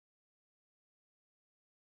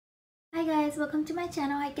Hi guys, welcome to my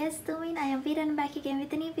channel. Hi guys, doing? I am Vida and I'm back again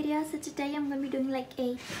with a new video. So today I'm going to be doing like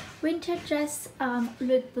a winter dress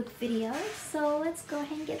lookbook video. So let's go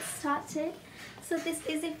ahead and get started. So this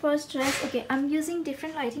is the first dress. Okay, I'm using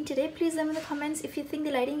different lighting today. Please let me know in the comments if you think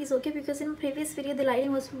the lighting is okay, because in the previous video the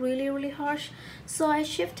lighting was really harsh. So I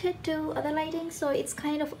shifted to other lighting, so it's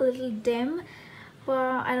kind of a little dim.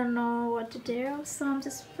 Well, I don't know what to do, so I'm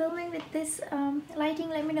just filming with this lighting.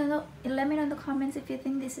 Let me know in the comments if you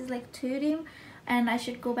think this is like too dim and I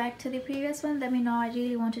should go back to the previous one. Let me know, I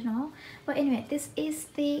really want to know. But anyway, this is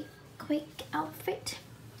the quick outfit.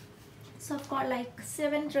 So I've got like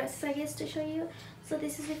 7 dresses I guess to show you. So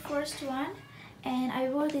this is the first one, and I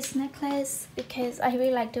wore this necklace because I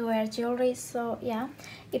really like to wear jewelry. So yeah,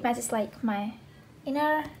 it matches like my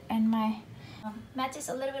inner and my matches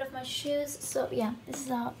a little bit of my shoes. So yeah, this is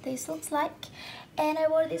how this looks like. And I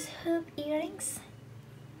wore these hoop earrings.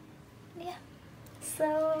 Yeah,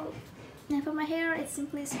 so now for my hair, it's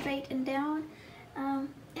simply straight and down.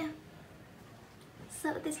 Yeah,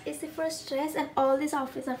 so this is the first dress, and all these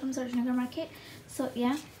outfits are from Sarojini Market. So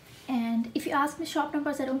yeah, and if you ask me shop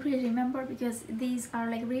numbers, I don't really remember because these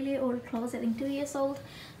are like really old clothes, I think 2 years old.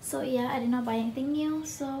 So yeah, I did not buy anything new,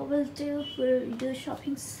 so we'll do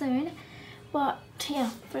shopping soon. But yeah,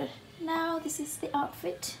 for now this is the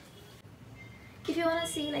outfit. If you want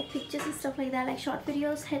to see like pictures and stuff like that, like short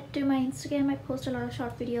videos, head to my Instagram. I post a lot of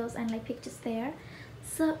short videos and like pictures there.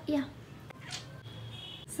 So yeah,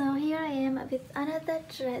 so here I am with another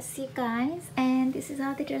dress, you guys, and this is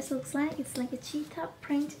how the dress looks like. It's like a cheetah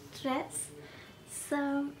print dress.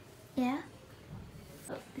 So yeah,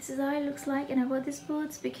 so this is how it looks like, and I bought these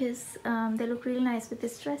boots because they look really nice with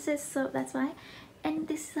these dresses, so that's why. And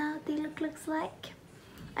this is how the look looks like.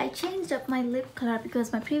 I changed up my lip color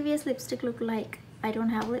because my previous lipstick looked like I don't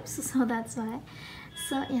have lips, so that's why.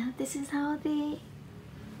 So yeah, this is how the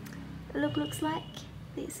look looks like.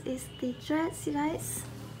 This is the dress, you guys.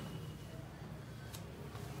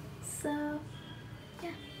 So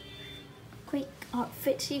yeah, quick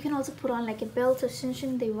outfit. You can also put on like a belt or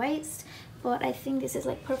cinching the waist, but I think this is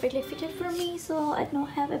like perfectly fitted for me, so I don't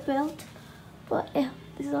have a belt. But yeah,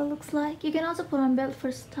 this is how it looks like. You can also put on belt for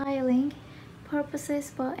styling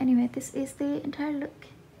purposes, but anyway, this is the entire look.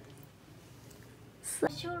 So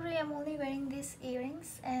jewelry, I'm only wearing these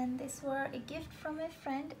earrings, and these were a gift from a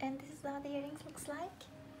friend, and this is how the earrings looks like.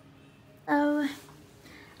 So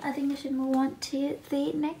I think I should move on to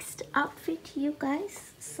the next outfit, you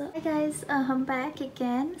guys. So hi guys, I'm back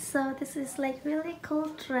again. So this is like really cool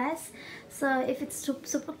dress. So if it's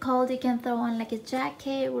super cold, you can throw on like a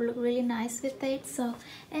jacket. It will look really nice with it. So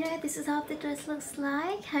anyway, this is how the dress looks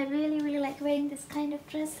like. I really like wearing this kind of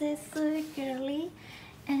dresses, so girly.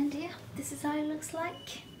 And yeah, this is how it looks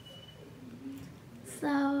like.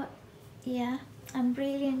 So yeah, I'm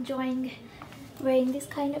really enjoying wearing this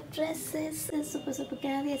kind of dresses. It's super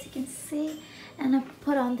girly, as you can see. And I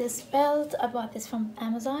put on this belt. I bought this from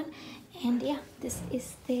Amazon, and yeah, this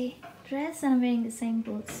is the dress, and I'm wearing the same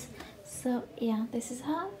boots. So yeah, this is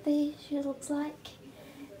how the shoe looks like.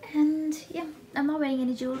 And yeah, I'm not wearing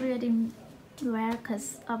any jewelry. I didn't wear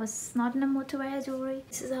because I was not in the mood to wear jewelry.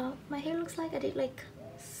 This is how my hair looks like. I did like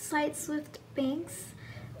side swift bangs.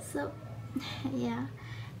 So yeah,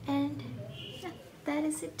 and that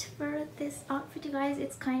is it for this outfit, you guys.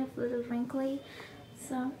 It's kind of a little wrinkly,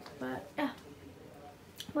 so but yeah,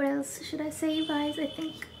 what else should I say, you guys? I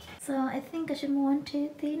think I should move on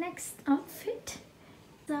to the next outfit.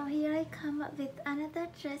 So here I come up with another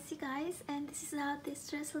dress, you guys, and this is how this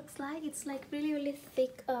dress looks like. It's like really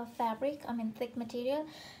thick fabric, I mean thick material.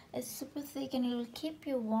 It's super thick and it will keep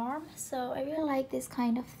you warm. So I really like this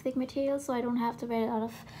kind of thick material, so I don't have to wear a lot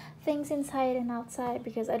of things inside and outside,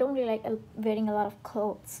 because I don't really like wearing a lot of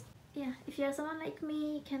clothes. Yeah, if you're someone like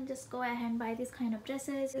me, you can just go ahead and buy these kind of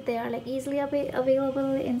dresses. They are like easily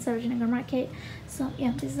available in Sarojini Market. So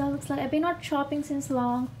yeah, this is how it looks like. I've been not shopping since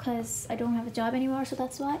long because I don't have a job anymore, so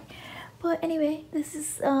that's why. But anyway, this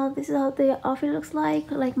is how the outfit looks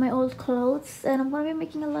like my old clothes. And I'm gonna be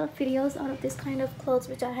making a lot of videos out of this kind of clothes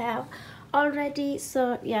which I have already.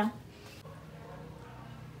 So yeah,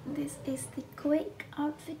 this is the quick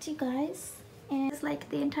outfit, you guys, and it's like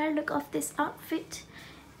the entire look of this outfit.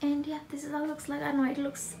 And yeah, this is how it looks like. I don't know, it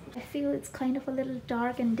looks, I feel it's kind of a little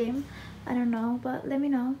dark and dim, I don't know, but let me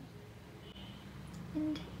know.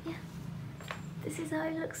 And yeah, this is how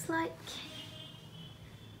it looks like.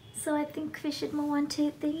 So I think we should move on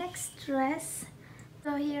to the next dress.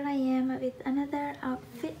 So here I am with another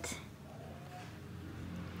outfit.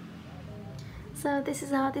 So this is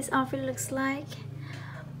how this outfit looks like.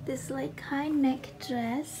 This like high neck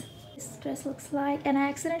dress. this dress looks like. And I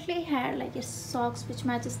accidentally had like a socks which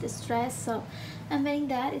matches this dress, so I'm wearing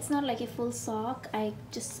that. It's not like a full sock. I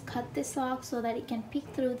just cut the sock so that it can peek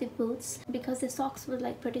through the boots, because the socks were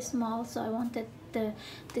like pretty small, so I wanted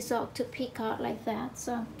the sock to peek out like that,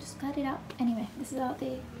 so just cut it up. Anyway, this is how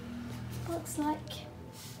the looks like.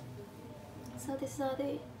 So this is how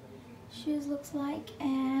the shoes looks like,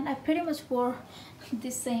 and I pretty much wore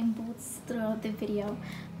the same boots throughout the video.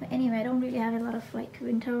 But anyway, I don't really have a lot of like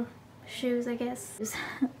winter shoes, I guess.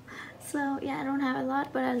 So yeah, I don't have a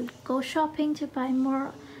lot, but I'll go shopping to buy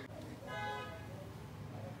more.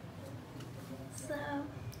 So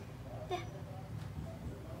yeah.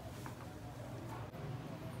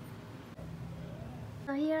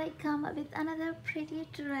 So here I come up with another pretty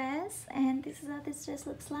dress, and this is how this dress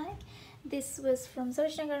looks like. This was from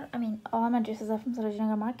Sarojini. I mean, all my dresses are from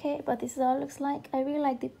Sarojini market, but this is how it looks like. I really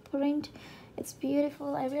like the print. It's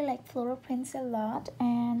beautiful. I really like floral prints a lot,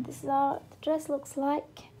 and this is how the dress looks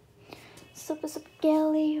like. Super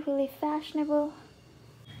girly, really fashionable.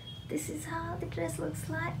 This is how the dress looks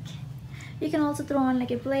like. You can also throw on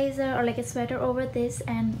like a blazer or like a sweater over this,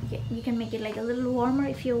 and you can make it like a little warmer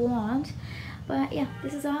if you want. But yeah,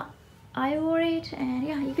 this is how I wore it. And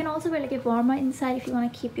yeah, you can also wear like a warmer inside if you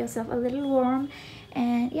want to keep yourself a little warm.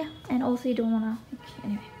 And yeah, and also you don't want to, okay,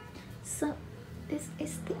 anyway. So this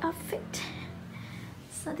is the outfit.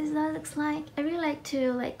 So this is how it looks like. I really like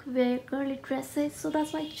to like wear girly dresses, so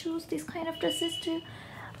that's why I choose these kind of dresses to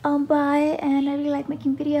buy, and I really like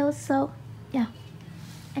making videos. So yeah,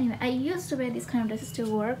 anyway, I used to wear these kind of dresses to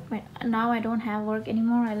work, but now I don't have work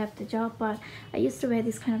anymore. I left the job, but I used to wear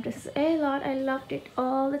these kind of dresses a lot. I loved it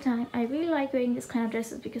all the time. I really like wearing this kind of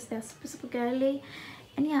dresses because they're super girly,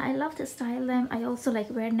 and yeah, I love to style them. I also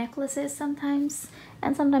like wear necklaces sometimes,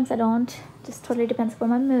 and sometimes I don't. Just totally depends upon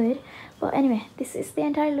my mood. But anyway, this is the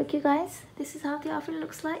entire look, you guys. This is how the outfit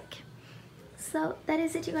looks like. So that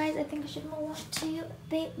is it, you guys. I think I should move on to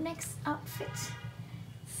the next outfit.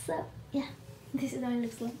 So yeah, this is how it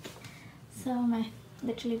looks like. So my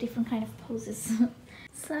literally different kind of poses.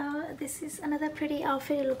 So this is another pretty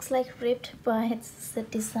outfit. It looks like ripped, but it's the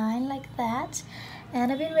design like that.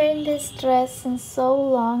 And I've been wearing this dress since so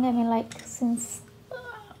long. I mean, like since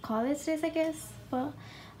college days, I guess. But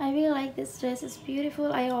I really like this dress. It's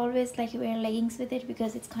beautiful. I always like wear leggings with it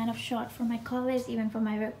because it's kind of short for my college, even for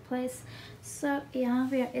my workplace. So yeah,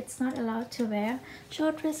 it's not allowed to wear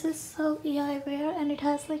short dresses. So yeah, I wear, and it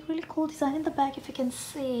has like really cool design in the back, if you can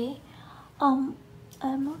see. I'm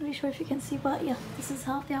not really sure if you can see, but yeah, this is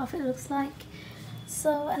how the outfit looks like.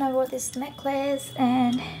 So, and I wore this necklace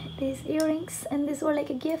and these earrings, and these were like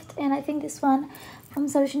a gift. And I think this one from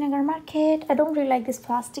Sarojini market. I don't really like this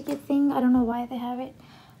plasticky thing. I don't know why they have it.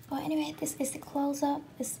 But anyway, this is the close-up.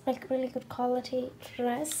 It's like really good quality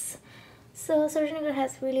dress. So Sarojini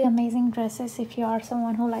has really amazing dresses. If you are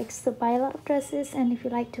someone who likes to buy a lot of dresses, and if you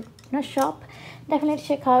like to shop, definitely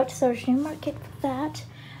check out Sarojini market for that.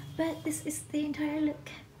 But this is the entire look.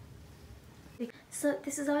 So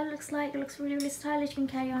this is how it looks like. It looks really stylish. You can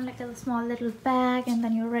carry on like a small little bag, and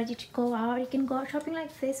then you're ready to go out. You can go out shopping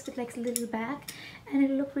like this with like a little bag, and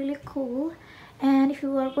it'll look really cool. And if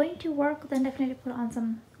you are going to work, then definitely put on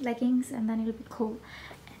some leggings, and then it'll be cool.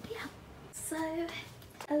 And yeah, so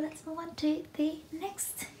let's move on to the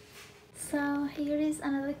next. So here is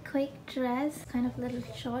another quick dress, kind of a little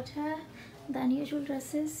shorter than usual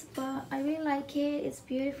dresses, but I really like it. It's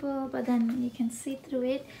beautiful, but then you can see through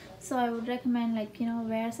it. So I would recommend, like, you know,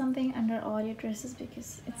 wear something under all your dresses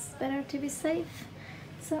because it's better to be safe.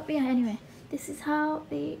 So yeah, anyway, this is how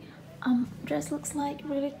the dress looks like.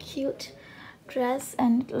 Really cute dress,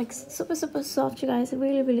 and like super soft, you guys.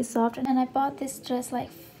 Really soft. And I bought this dress like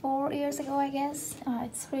 4 years ago, I guess.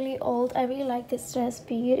 It's really old. I really like this dress.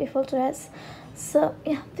 Beautiful dress. So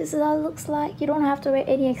yeah, this is how it looks like. You don't have to wear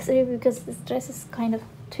any accessory because this dress is kind of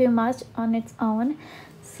too much on its own.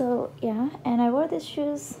 So yeah, and I wore these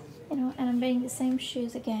shoes, you know, and I'm wearing the same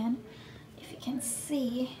shoes again, if you can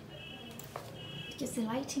see, because the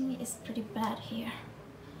lighting is pretty bad here.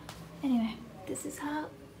 Anyway, this is how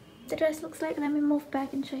the dress looks like. Let me move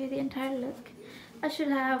back and show you the entire look. I should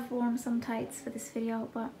have worn some tights for this video,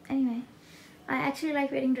 but anyway, I actually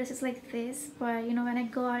like wearing dresses like this. But you know, when I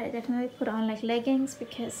go out, I definitely put on like leggings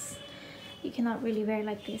because you cannot really wear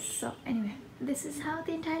like this. So anyway, this is how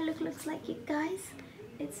the entire look looks like, you guys.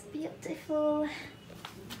 It's beautiful,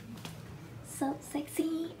 so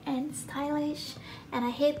sexy and stylish. And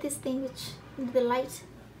I hate this thing which the light.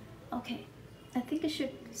 Okay, I think I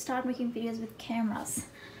should start making videos with cameras.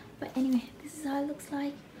 But anyway, this is how it looks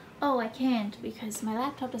like. Oh, I can't because my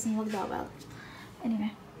laptop doesn't work that well.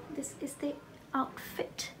 Anyway, this is the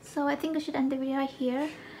outfit. So I think I should end the video right here.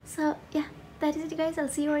 So yeah, that is it guys. I'll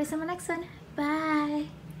see you very soon in the next one. Bye.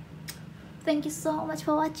 Thank you so much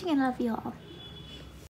for watching and love you all.